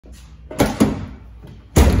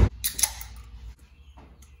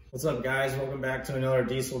What's up, guys? Welcome back to another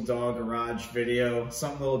Diesel Dog Garage video.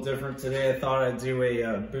 Something a little different today. I thought I'd do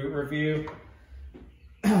a boot review.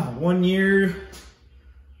 1 year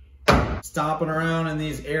stomping around in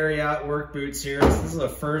these Ariat work boots here. This is the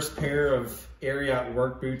first pair of Ariat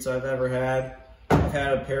work boots I've ever had. I've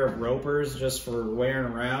had a pair of ropers just for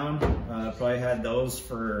wearing around. I've probably had those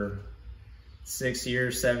for 6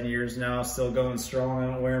 years, 7 years now. Still going strong. I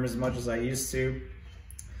don't wear them as much as I used to.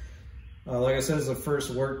 Like I said, it's the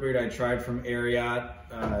first work boot I tried from Ariat.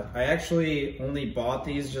 I actually only bought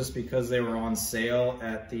these just because they were on sale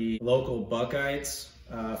at the local Buckeyes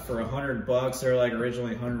for $100. They're like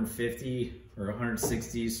originally 150 or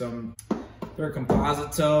 160 something. They're a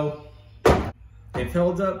composite toe. They've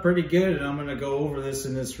held up pretty good, and I'm gonna go over this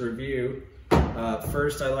in this review.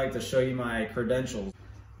 First, I like to show you my credentials.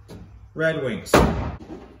 Red Wings,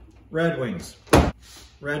 Red Wings,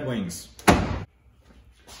 Red Wings.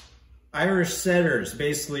 Irish Setters,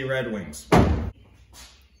 basically Red Wings.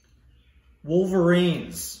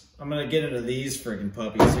 Wolverines. I'm gonna get into these freaking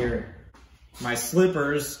puppies here. My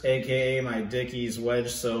slippers, AKA my Dickies wedge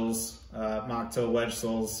soles, mock toe wedge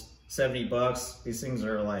soles, $70. These things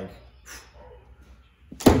are like,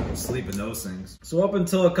 I'm sleeping those things. So up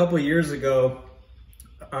until a couple years ago,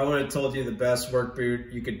 I would have told you the best work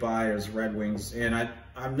boot you could buy is Red Wings. And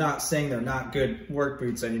I'm not saying they're not good work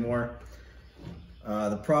boots anymore.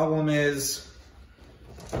 The problem is,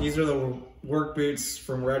 these are the work boots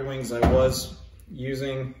from Red Wings I was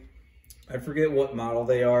using. I forget what model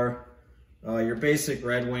they are. Your basic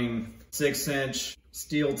Red Wing 6-inch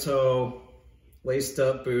steel toe laced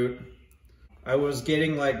up boot. I was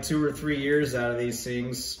getting like 2 or 3 years out of these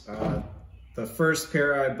things. The first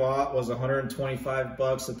pair I bought was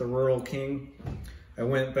 $125 at the Rural King. I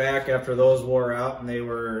went back after those wore out, and they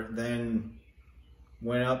were then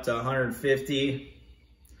went up to 150.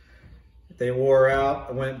 They wore out.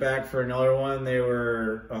 I went back for another one. They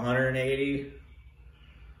were 180.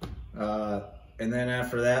 And then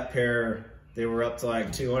after that pair, they were up to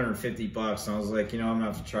like $250. And I was like, you know, I'm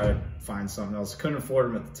gonna have to try to find something else. Couldn't afford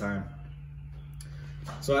them at the time.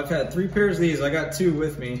 So I've had 3 pairs of these. I got 2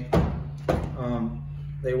 with me.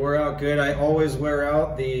 They wear out good. I always wear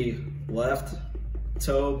out the left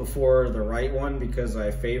toe before the right one because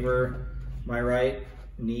I favor my right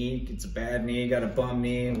knee. It's a bad knee, got a bum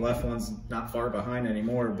knee, and left one's not far behind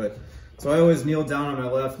anymore. But so I always kneel down on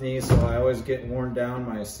my left knee, so I always get worn down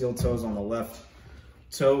my steel toes on the left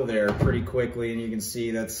toe there pretty quickly, and you can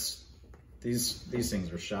see that's these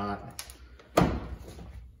things are shot.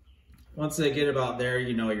 Once they get about there,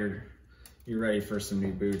 you know you're ready for some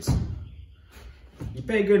new boots. You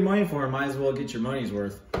pay good money for them, might as well get your money's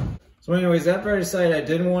worth. So anyways, after I decided I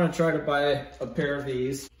didn't want to try to buy a pair of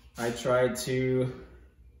these, I tried to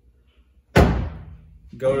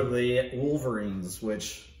go to the Wolverines,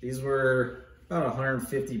 which these were about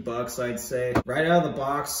 $150, I'd say. Right out of the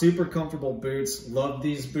box, super comfortable boots. Loved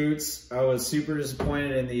these boots. I was super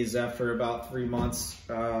disappointed in these after about 3 months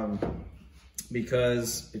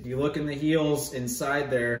because if you look in the heels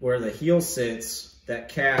inside there, where the heel sits, that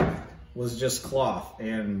cap was just cloth.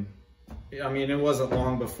 And I mean, it wasn't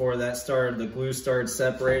long before that started, the glue started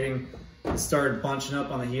separating. It started bunching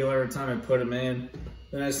up on the heel every time I put them in.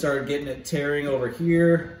 Then I started getting it tearing over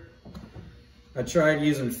here. I tried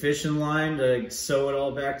using fishing line to sew it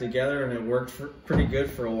all back together, and it worked pretty good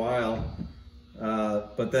for a while.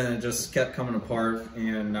 But then it just kept coming apart,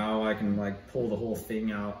 and now I can like pull the whole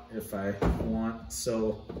thing out if I want.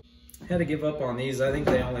 So I had to give up on these. I think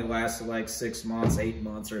they only lasted like 6 months, 8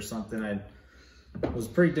 months or something. I was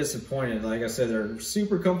pretty disappointed. Like I said, they're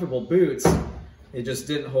super comfortable boots. It just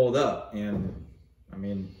didn't hold up. And I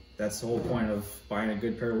mean, that's the whole point of buying a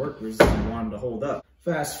good pair of work boots, is you want them to hold up.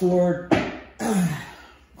 Fast forward,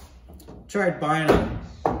 tried buying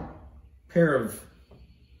a pair of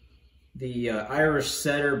the Irish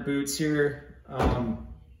Setter boots here.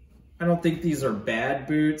 I don't think these are bad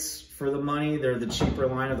boots for the money. They're the cheaper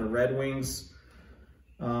line of the Red Wings.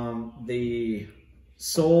 The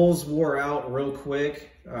soles wore out real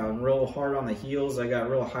quick, real hard on the heels. I got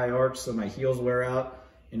real high arch, so my heels wear out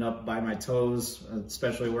and up by my toes,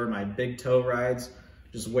 especially where my big toe rides,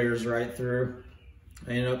 just wears right through.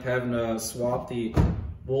 I ended up having to swap the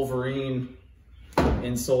Wolverine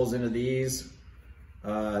insoles into these.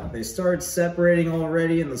 They started separating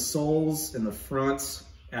already in the soles in the fronts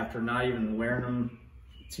after not even wearing them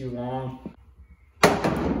too long.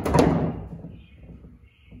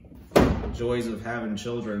 joys of having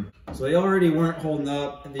children. So they already weren't holding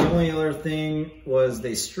up. And the only other thing was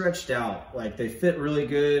they stretched out. Like they fit really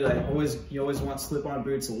good. You always want slip-on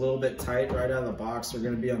boots a little bit tight right out of the box. They're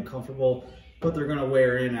gonna be uncomfortable, but they're gonna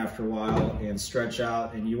wear in after a while and stretch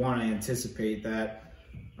out, and you wanna anticipate that.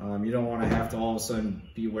 You don't wanna have to all of a sudden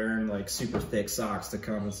be wearing like super thick socks to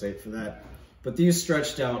compensate for that. But these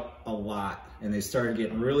stretched out a lot and they started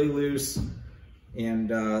getting really loose, and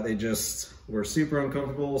they just were super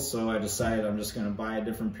uncomfortable. So I decided I'm just gonna buy a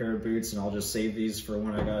different pair of boots, and I'll just save these for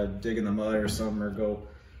when I gotta dig in the mud or something, or go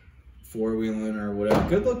four-wheeling or whatever.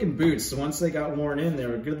 Good looking boots. So once they got worn in, they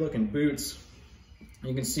were good looking boots.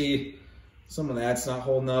 You can see some of that's not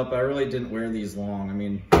holding up. I really didn't wear these long. I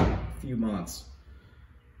mean, a few months.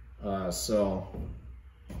 So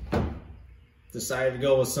decided to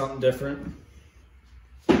go with something different.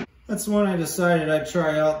 That's when I decided I'd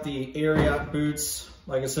try out the Ariat boots.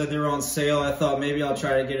 Like I said, they were on sale. I thought maybe I'll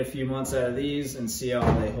try to get a few months out of these and see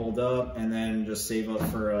how they hold up, and then just save up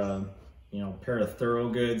for a pair of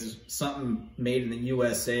Thorogoods, something made in the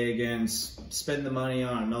USA again, spend the money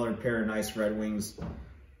on another pair of nice Red Wings.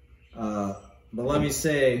 But let me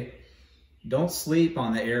say, don't sleep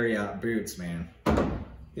on the Ariat boots, man.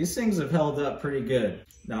 These things have held up pretty good.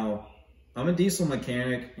 Now, I'm a diesel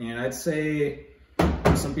mechanic, and I'd say,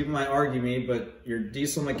 some people might argue me, but your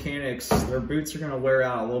diesel mechanics, their boots are gonna wear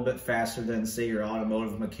out a little bit faster than, say, your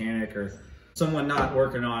automotive mechanic or someone not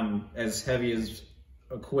working on as heavy as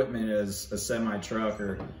equipment as a semi-truck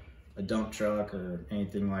or a dump truck or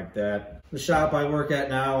anything like that. The shop I work at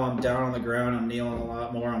now, I'm down on the ground, I'm kneeling a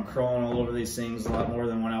lot more, I'm crawling all over these things a lot more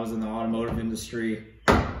than when I was in the automotive industry,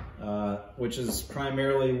 which is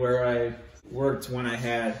primarily where I worked when I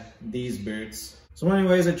had these boots. So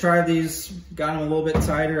anyways, I tried these, got them a little bit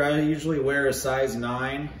tighter. I usually wear a size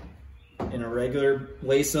 9 in a regular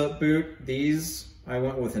lace-up boot. These, I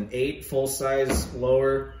went with an 8, full size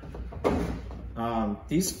lower.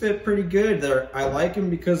 These fit pretty good. I like them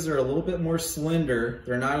because they're a little bit more slender.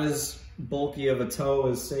 They're not as bulky of a toe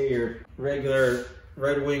as, say, your regular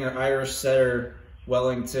Red Wing or Irish Setter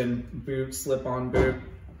Wellington boot, slip-on boot.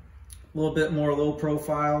 A little bit more low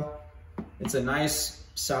profile. It's a nice,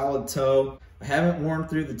 solid toe. I haven't worn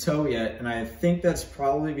through the toe yet, and I think that's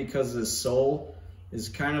probably because the sole is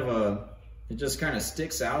it just kind of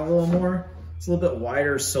sticks out a little more. It's a little bit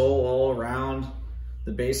wider sole all around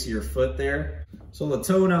the base of your foot there. So the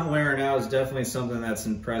toe not wearing out is definitely something that's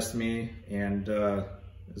impressed me, and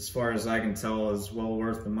as far as I can tell, is well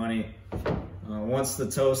worth the money. Once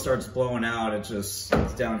the toe starts blowing out, it's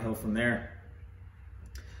downhill from there.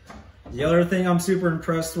 The other thing I'm super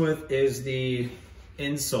impressed with is the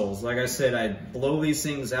insoles. Like I said, I blow these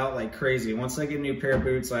things out like crazy. Once I get a new pair of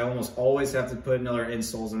boots, I almost always have to put another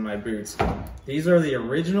insoles in my boots. These are the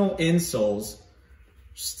original insoles.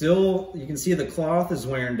 Still, you can see the cloth is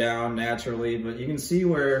wearing down naturally, but you can see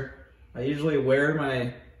where I usually wear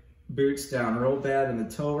my boots down real bad in the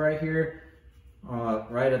toe right here,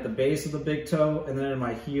 right at the base of the big toe, and then in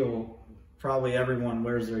my heel. Probably everyone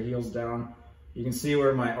wears their heels down. You can see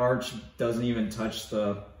where my arch doesn't even touch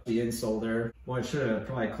the insole there. Well, I should have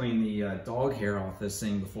probably cleaned the dog hair off this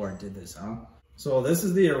thing before I did this, huh? So this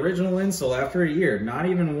is the original insole after a year, not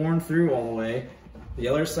even worn through all the way. The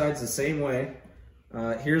other side's the same way.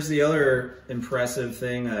 Here's the other impressive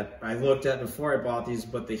thing that I looked at before I bought these,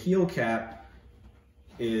 but the heel cap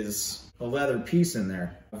is a leather piece in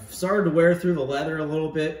there. I've started to wear through the leather a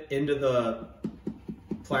little bit into the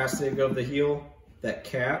plastic of the heel, that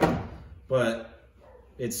cap, but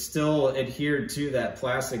it's still adhered to that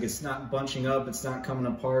plastic. It's not bunching up, it's not coming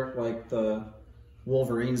apart like the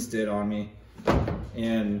Wolverines did on me.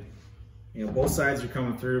 And both sides are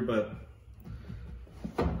coming through, but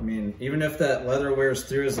I mean, even if that leather wears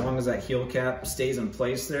through, as long as that heel cap stays in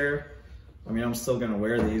place there, I mean, I'm still gonna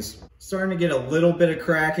wear these. Starting to get a little bit of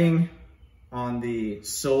cracking on the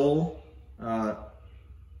sole.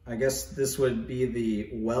 I guess this would be the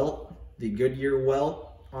welt, the Goodyear welt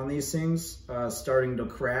on these things, starting to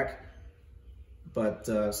crack,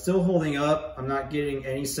 but still holding up. I'm not getting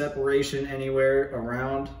any separation anywhere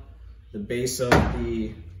around the base of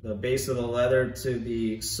the leather to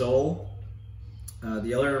the sole.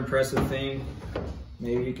 The other impressive thing,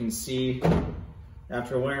 maybe you can see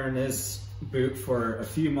after wearing this boot for a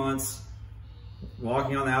few months,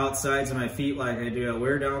 walking on the outsides of my feet like I do, I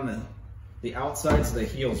wear down the outsides of the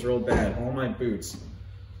heels real bad, all my boots.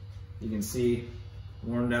 You can see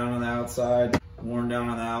worn down on the outside, worn down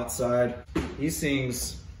on the outside. These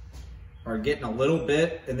things are getting a little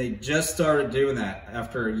bit, and they just started doing that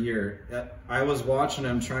after a year. I was watching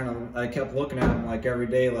them I kept looking at them like every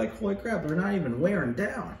day like, holy crap, they're not even wearing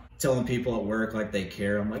down. telling people at work like they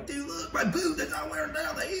care. I'm like, dude, look, my boot is not wearing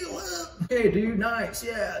down the heel up. Hey, dude, nice.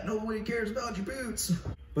 Yeah, nobody cares about your boots.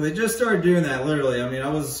 But they just started doing that, literally. I mean, I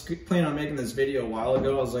was planning on making this video a while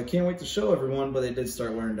ago. I was like, can't wait to show everyone, but they did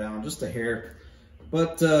start wearing down, just a hair.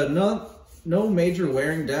 But no major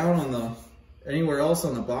wearing down on the anywhere else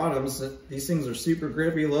on the bottoms. These things are super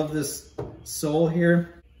grippy. Love this sole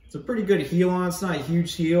here. It's a pretty good heel on. It's not a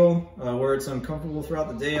huge heel where it's uncomfortable throughout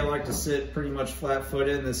the day. I like to sit pretty much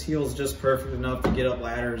flat-footed, and this heel is just perfect enough to get up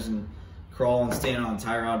ladders and crawl and stand on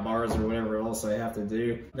tie rod bars or whatever else I have to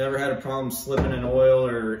do. Never had a problem slipping in oil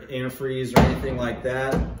or antifreeze or anything like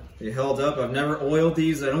that. They held up. I've never oiled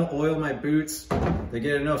these. I don't oil my boots. They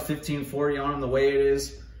get enough 1540 on them the way it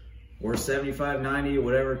is, or 7590,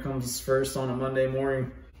 whatever comes first on a Monday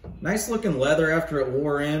morning. Nice looking leather after it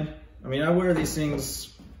wore in. I mean, I wear these things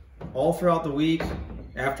all throughout the week.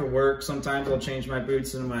 After work, sometimes I'll change my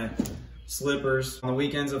boots into my slippers. On the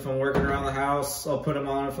weekends, if I'm working around the house, I'll put them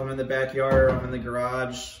on. If I'm in the backyard or I'm in the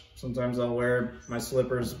garage, sometimes I'll wear my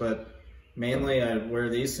slippers, but mainly I wear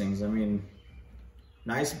these things. I mean,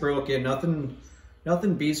 nice broken, nothing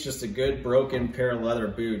beats just a good broken pair of leather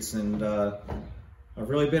boots. And I've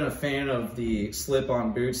really been a fan of the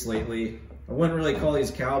slip-on boots lately. I wouldn't really call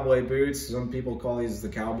these cowboy boots. Some people call these the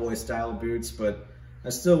cowboy style boots, but I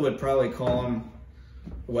still would probably call them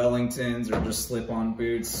Wellingtons or just slip-on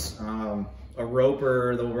boots. A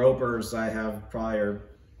roper, the ropers I have probably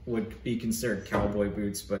would be considered cowboy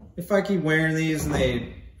boots. But if I keep wearing these and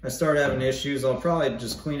I start having issues, I'll probably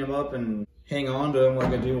just clean them up and hang on to them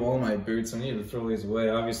like I do all my boots. I need to throw these away.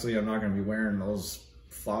 Obviously, I'm not going to be wearing those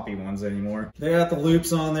floppy ones anymore. They got the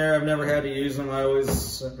loops on there. I've never had to use them. I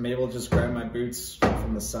always am able to just grab my boots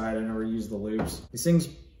from the side. I never use the loops. These things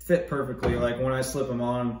fit perfectly. Like when I slip them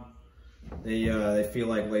on, they feel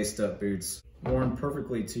like laced up boots, worn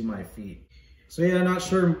perfectly to my feet. So yeah, not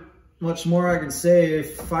sure much more I can say.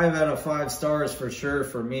 5 out of 5 stars for sure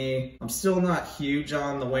for me. I'm still not huge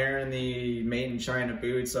on the wearing the made in China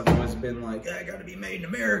boots. I've always been like, I gotta be made in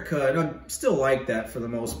America, and I still like that for the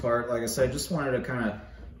most part. Like I said, I just wanted to kind of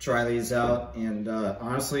try these out, and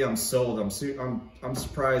honestly, I'm sold. I'm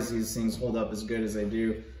surprised these things hold up as good as they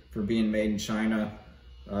do for being made in China.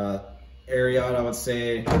 Ariat, I would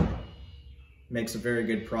say, makes a very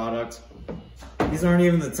good product. These aren't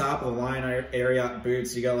even the top of the line Ariat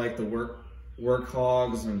boots. You got like the work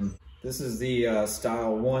hogs, and this is the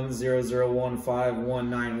style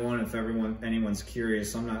 100159191. If anyone's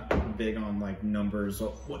curious, I'm not big on like numbers.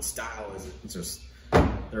 What style is it? It's just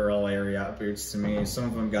they're all Ariat boots to me. Some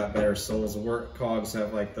of them got better soles. The work hogs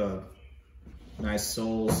have like the nice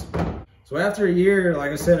soles. So after a year,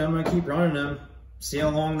 like I said, I'm gonna keep running them. See how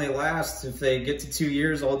long they last. If they get to 2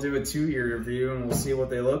 years, I'll do a 2-year review and we'll see what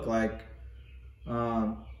they look like.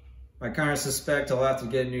 I kind of suspect I'll have to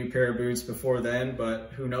get a new pair of boots before then,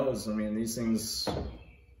 but who knows? I mean, these things,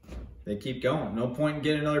 they keep going. No point in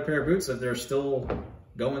getting another pair of boots if they're still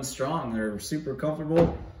going strong. They're super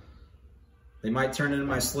comfortable. They might turn into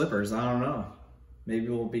my slippers. I don't know. Maybe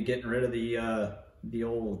we'll be getting rid of the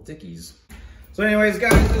old Dickies. So anyways,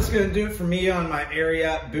 guys, that's going to do it for me on my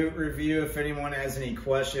Ariat boot review. If anyone has any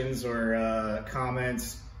questions or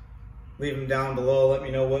comments, leave them down below. Let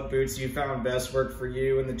me know what boots you found best work for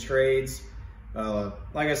you in the trades.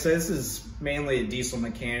 Like I said, this is mainly a diesel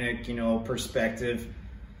mechanic, you know, perspective.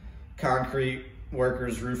 Concrete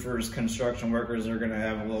workers, roofers, construction workers are going to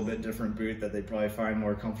have a little bit different boot that they probably find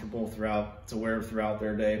more comfortable to wear throughout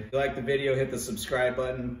their day. If you like the video, hit the subscribe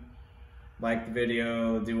button. Like the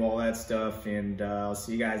video, do all that stuff, and I'll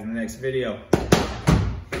see you guys in the next video.